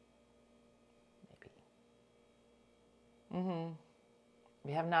 Maybe.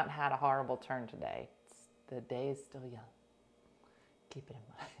 We have not had a horrible turn today. The day is still young. Keep it in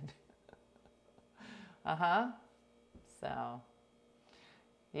mind. So,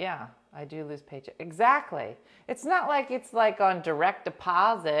 yeah, I do lose paycheck. Exactly. It's not like it's like on direct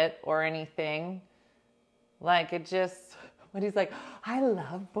deposit or anything. Like it just, when he's like, I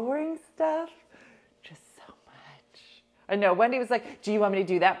love boring stuff just so much. I know Wendy was like, do you want me to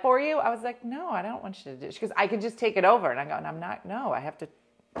do that for you? I was like, no, I don't want you to do it. She goes, I could just take it over. And I go, and I'm not, no, I have to,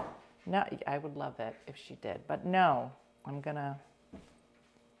 no, I would love it if she did. But no, I'm going to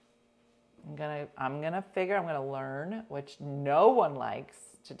learn, which no one likes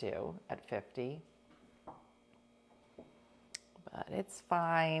to do at 50. But it's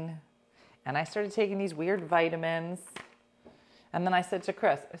fine. And I started taking these weird vitamins. And then I said to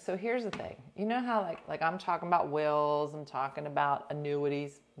Chris, so here's the thing. You know how like I'm talking about wills, I'm talking about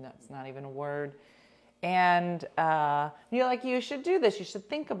annuities. No, it's not even a word. And you're like, you should do this. You should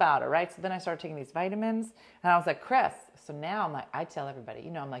think about it, right? So then I started taking these vitamins. And I was like, Chris. So now I'm like, I tell everybody,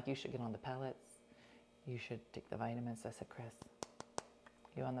 I'm like, you should get on the pellets. You should take the vitamins. So I said, Chris,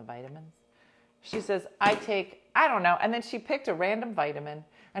 you on the vitamins? She says, I don't know. And then she picked a random vitamin.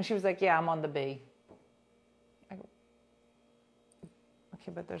 And she was like, yeah, I'm on the B. I go,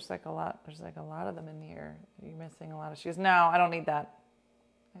 okay, but there's like a lot of them in here. You're missing a lot of. She goes, no, I don't need that.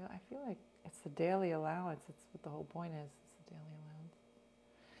 I go, I feel like it's the daily allowance. It's what the whole point is. It's the daily allowance.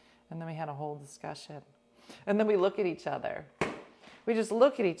 And then we had a whole discussion. And then we look at each other. We just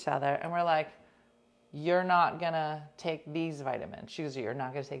look at each other and we're like, you're not going to take these vitamins. She goes, you're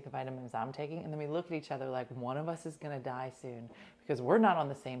not going to take the vitamins I'm taking. And then we look at each other like one of us is going to die soon because we're not on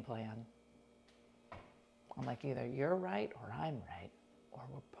the same plan. I'm like, either you're right or I'm right or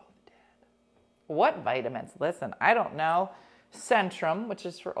we're both dead. What vitamins? Listen, I don't know. Centrum, which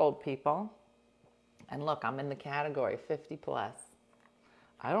is for old people. And look, I'm in the category 50 plus.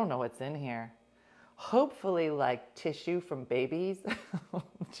 I don't know what's in here. Hopefully like tissue from babies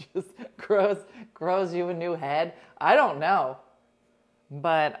just grows you a new head. I don't know,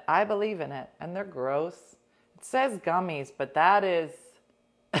 but I believe in it and they're gross. It says gummies, but that is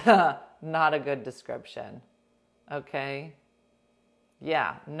not a good description. Okay.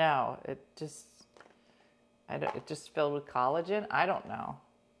 Yeah, no, it just filled with collagen. I don't know.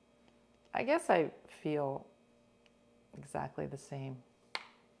 I guess I feel exactly the same.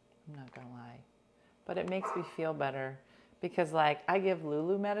 I'm not gonna lie. But it makes me feel better because like I give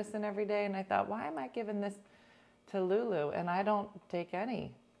Lulu medicine every day and I thought, why am I giving this to Lulu and I don't take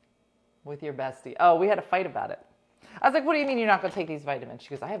any with your bestie? Oh, we had a fight about it. I was like, what do you mean you're not going to take these vitamins? She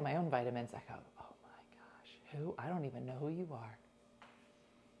goes, I have my own vitamins. I go, oh my gosh, who? I don't even know who you are.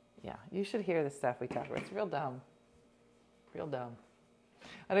 Yeah, you should hear the stuff we talk about. It's real dumb. Real dumb.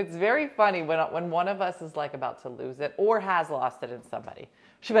 And it's very funny when one of us is like about to lose it or has lost it in somebody.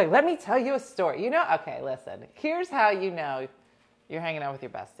 She'll be like, let me tell you a story. Okay, listen, here's how you know you're hanging out with your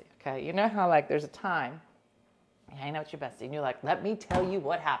bestie, okay? You know how like there's a time you're hanging out with your bestie and you're like, let me tell you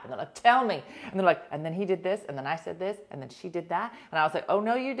what happened. They're like, tell me. And they're like, and then he did this, and then I said this, and then she did that. And I was like, oh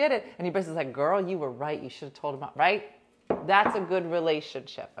no, you did it. And your bestie's like, girl, you were right. You should have told him, right? That's a good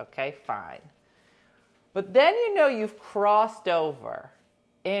relationship, okay? Fine. But then you've crossed over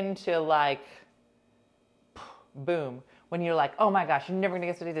into like, boom, when you're like, oh my gosh, you're never gonna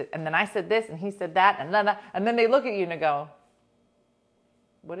guess what he did. And then I said this and he said that and then they look at you and they go,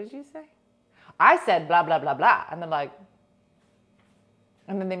 what did you say? I said blah, blah, blah, blah. And they're like,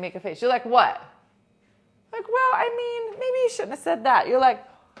 and then they make a face. You're like, what? Like, well, I mean, maybe you shouldn't have said that. You're like,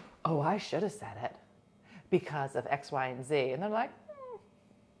 oh, I should have said it because of X, Y, and Z. And they're like,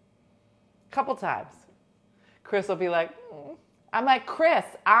 couple times. Chris will be like, I'm like, Chris,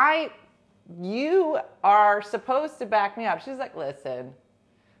 you are supposed to back me up. She's like, listen,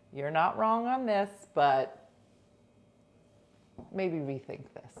 you're not wrong on this, but maybe rethink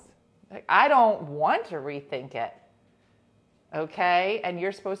this. Like, I don't want to rethink it. Okay? And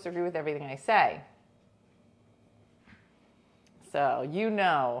you're supposed to agree with everything I say. So,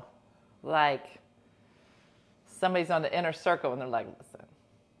 like, somebody's on the inner circle and they're like, listen,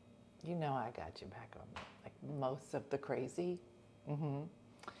 I got you back on like most of the crazy.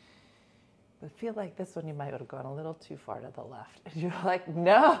 I feel like this one you might have gone a little too far to the left. And you're like,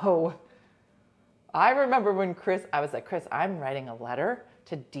 no. I remember when I was like, Chris, I'm writing a letter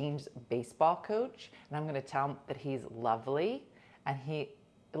to Dean's baseball coach, and I'm going to tell him that he's lovely, and he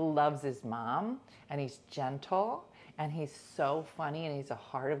loves his mom, and he's gentle, and he's so funny, and he's a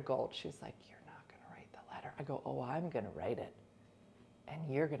heart of gold. She's like, you're not going to write the letter. I go, oh, I'm going to write it, and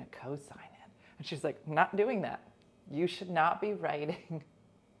you're going to co-sign it. And she's like, not doing that. You should not be writing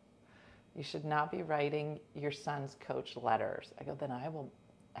your son's coach letters. I go, then I will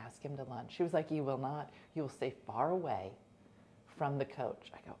ask him to lunch. She was like, you will not. You will stay far away from the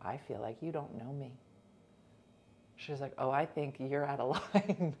coach. I go, I feel like you don't know me. She was like, oh, I think you're out of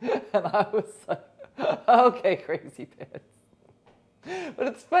line. And I was like, okay, crazy pants. But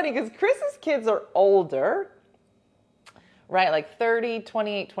it's funny because Chris's kids are older, right? Like 30,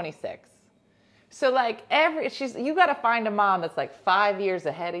 28, 26. So like you got to find a mom that's like 5 years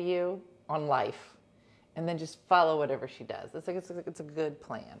ahead of you on life, and then just follow whatever she does. It's a good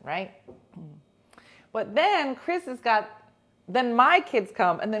plan, right? But then then my kids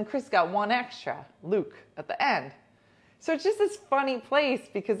come, and then Chris got one extra, Luke, at the end. So it's just this funny place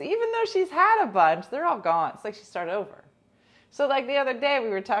because even though she's had a bunch, they're all gone. It's like she started over. So like the other day we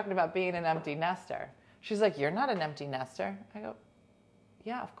were talking about being an empty nester. She's like, "You're not an empty nester." I go,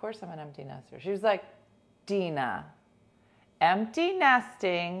 "Yeah, of course I'm an empty nester." She was like, "Dina, empty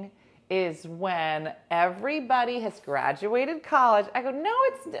nesting is when everybody has graduated college." I go, "No,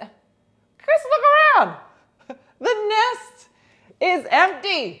 it's Chris, look around. The nest is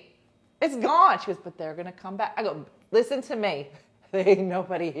empty. It's gone." She goes, "But they're going to come back." I go, "Listen to me. There ain't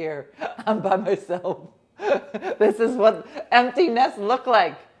nobody here. I'm by myself. This is what empty nests look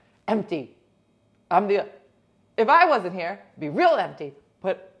like. Empty. If I wasn't here, it'd be real empty.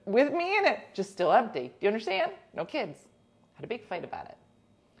 But with me in it, just still empty. Do you understand? No kids." Had a big fight about it.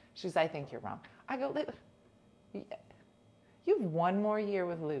 She goes, "I think you're wrong." I go, "You have one more year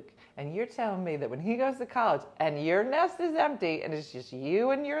with Luke, and you're telling me that when he goes to college and your nest is empty and it's just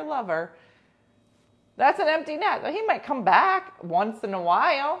you and your lover, that's an empty nest. He might come back once in a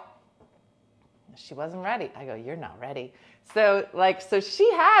while." She wasn't ready. I go, "You're not ready." So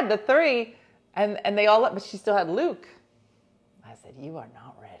she had the 3, and they all, but she still had Luke. I said, "You are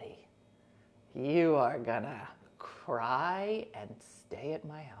not ready. You are gonna cry and stay at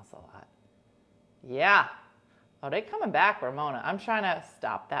my house a lot." Yeah. "Oh, they coming back, Ramona. I'm trying to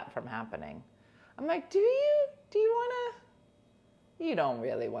stop that from happening." I'm like, do you want to? You don't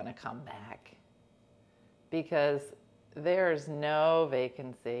really want to come back because there's no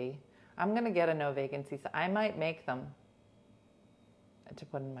vacancy. I'm going to get a no vacancy. So I might make them to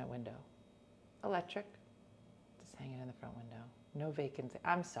put in my window. Electric. Just hanging in the front window. No vacancy.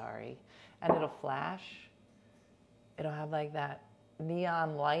 I'm sorry. And it'll flash. It'll have like that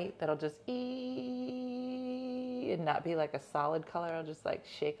neon light that'll just and not be like a solid color. It'll just like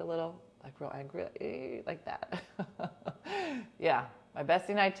shake a little, like real angry, like that. Yeah, my bestie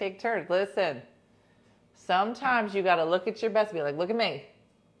and I take turns. Listen, sometimes you got to look at your bestie and be like, "Look at me."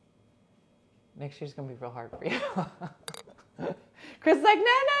 Next year's going to be real hard for you. Chris is like, no.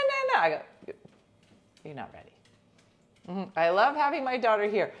 I go, "You're not ready." Mm-hmm. I love having my daughter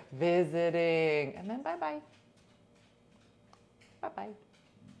here, visiting, and then bye-bye. Bye-bye.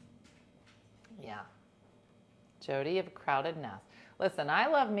 Yeah. Jody, you have a crowded nest. Listen, I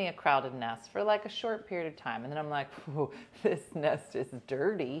love me a crowded nest for like a short period of time. And then I'm like, this nest is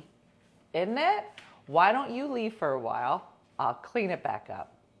dirty, isn't it? Why don't you leave for a while? I'll clean it back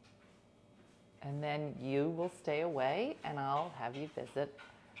up. And then you will stay away and I'll have you visit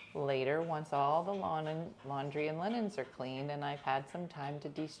later once all the laundry and linens are cleaned and I've had some time to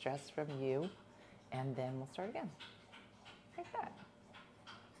de-stress from you. And then we'll start again. Like that.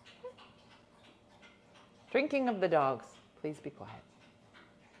 Drinking of the dogs. Please be quiet.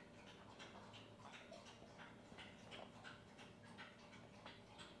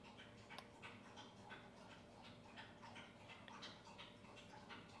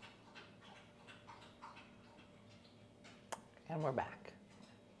 And we're back.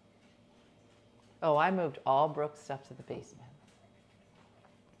 Oh, I moved all Brooke's stuff to the basement.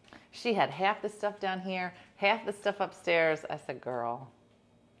 She had half the stuff down here, half the stuff upstairs. I said, "Girl,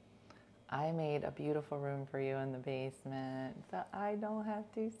 I made a beautiful room for you in the basement, so I don't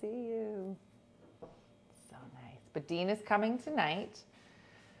have to see you." So nice. But Dean is coming tonight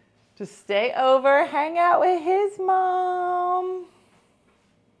to stay over, hang out with his mom.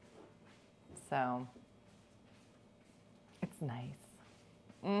 So it's nice.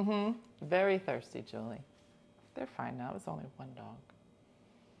 Mm-hmm. Very thirsty, Julie. They're fine now. It was only one dog.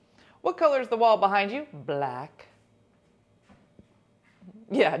 What color is the wall behind you? Black.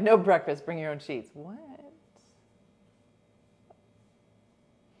 Yeah, no breakfast. Bring your own sheets. What?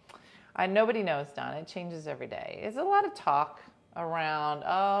 Nobody knows, Don. It changes every day. There's a lot of talk around,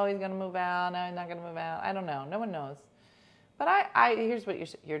 oh, he's going to move out. No, he's not going to move out. I don't know. No one knows. But here's what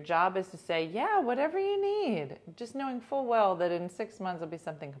your job is to say, yeah, whatever you need. Just knowing full well that in 6 months it'll be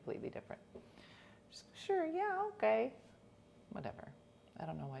something completely different. Just, sure, yeah, okay. Whatever. I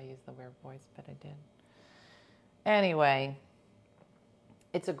don't know why I used the weird voice, but I did. Anyway,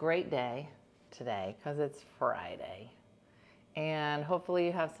 it's a great day today because it's Friday. And hopefully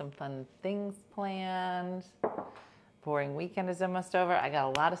you have some fun things planned. Boring weekend is almost over. I got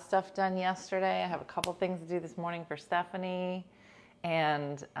a lot of stuff done yesterday. I have a couple things to do this morning for Stephanie.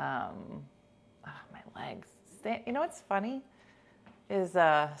 And my legs. You know what's funny? Is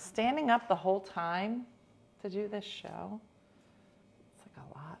standing up the whole time to do this show. It's like a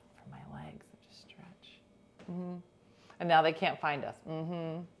lot for my legs. I'm just And now they can't find us.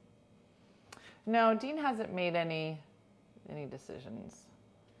 No, Dean hasn't made any decisions.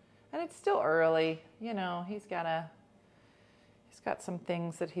 And it's still early. You know, he's got some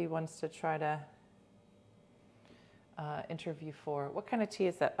things that he wants to try to interview for. What kind of tea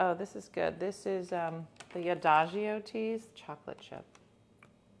is that? Oh, this is good. This is the Adagio teas, chocolate chip.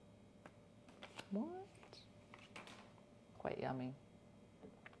 What? Quite yummy.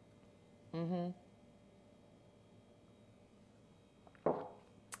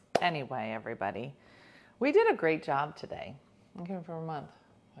 Anyway, everybody, we did a great job today. I'm giving him for a month.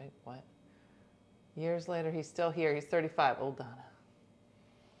 Wait, what? Years later, he's still here. He's 35. Old Donna.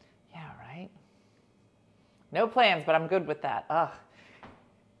 Yeah, right? No plans, but I'm good with that. Ugh.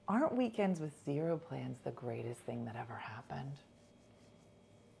 Aren't weekends with zero plans the greatest thing that ever happened?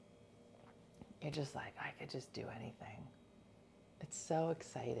 You're just like, I could just do anything. It's so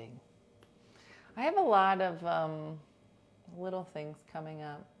exciting. I have a lot of little things coming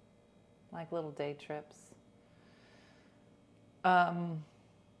up, like little day trips.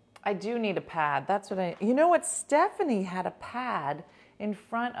 I do need a pad. That's what you know what? Stephanie had a pad in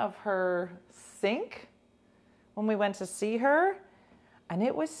front of her sink when we went to see her. And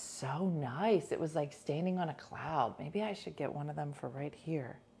it was so nice. It was like standing on a cloud. Maybe I should get one of them for right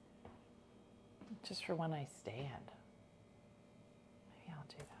here. Just for when I stand. Maybe I'll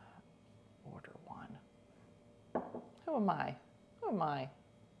do that. Order one. Who am I?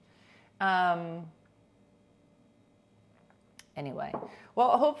 Anyway,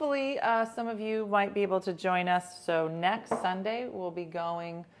 well, hopefully some of you might be able to join us. So next Sunday, we'll be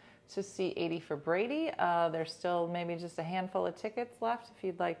going to see 80 for Brady. There's still maybe just a handful of tickets left if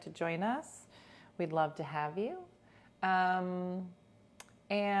you'd like to join us. We'd love to have you. And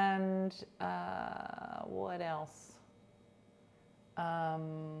what else?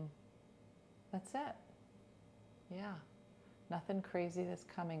 That's it. Yeah. Nothing crazy this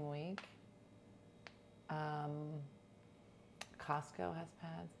coming week. Costco has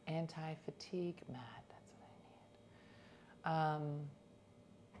pads. Anti-fatigue. Mad. That's what I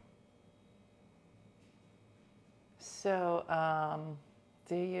need.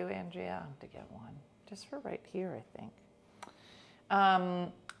 Do you, Andrea? I have to get one. Just for right here, I think.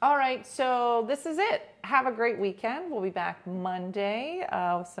 All right, so this is it. Have a great weekend. We'll be back Monday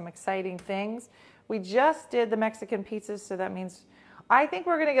with some exciting things. We just did the Mexican pizzas, so that means I think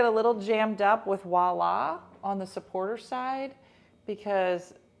we're going to get a little jammed up with Voila on the supporter side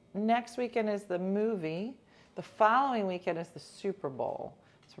because next weekend is the movie. The following weekend is the Super Bowl.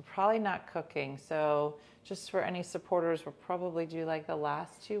 So we're probably not cooking. So just for any supporters, we'll probably do like the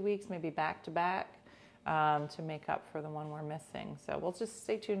last 2 weeks, maybe back to back. To make up for the one we're missing. So we'll just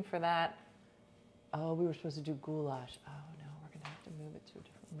stay tuned for that. Oh, we were supposed to do goulash. Oh no, we're going to have to move it to a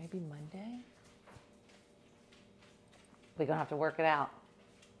different, maybe Monday? We're going to have to work it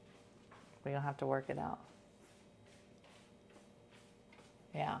out.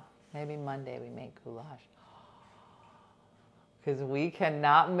 Yeah, maybe Monday we make goulash. Because we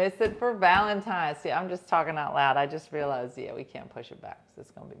cannot miss it for Valentine's. See, I'm just talking out loud. I just realized, yeah, we can't push it back. So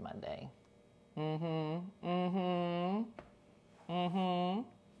it's going to be Monday.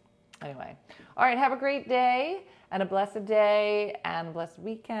 Anyway, all right, have a great day and a blessed day and a blessed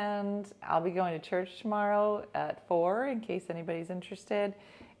weekend. I'll be going to church tomorrow at 4 in case anybody's interested.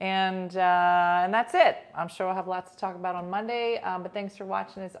 And that's it. I'm sure we'll have lots to talk about on Monday. But thanks for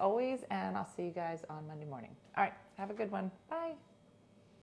watching as always, and I'll see you guys on Monday morning. All right, have a good one. Bye.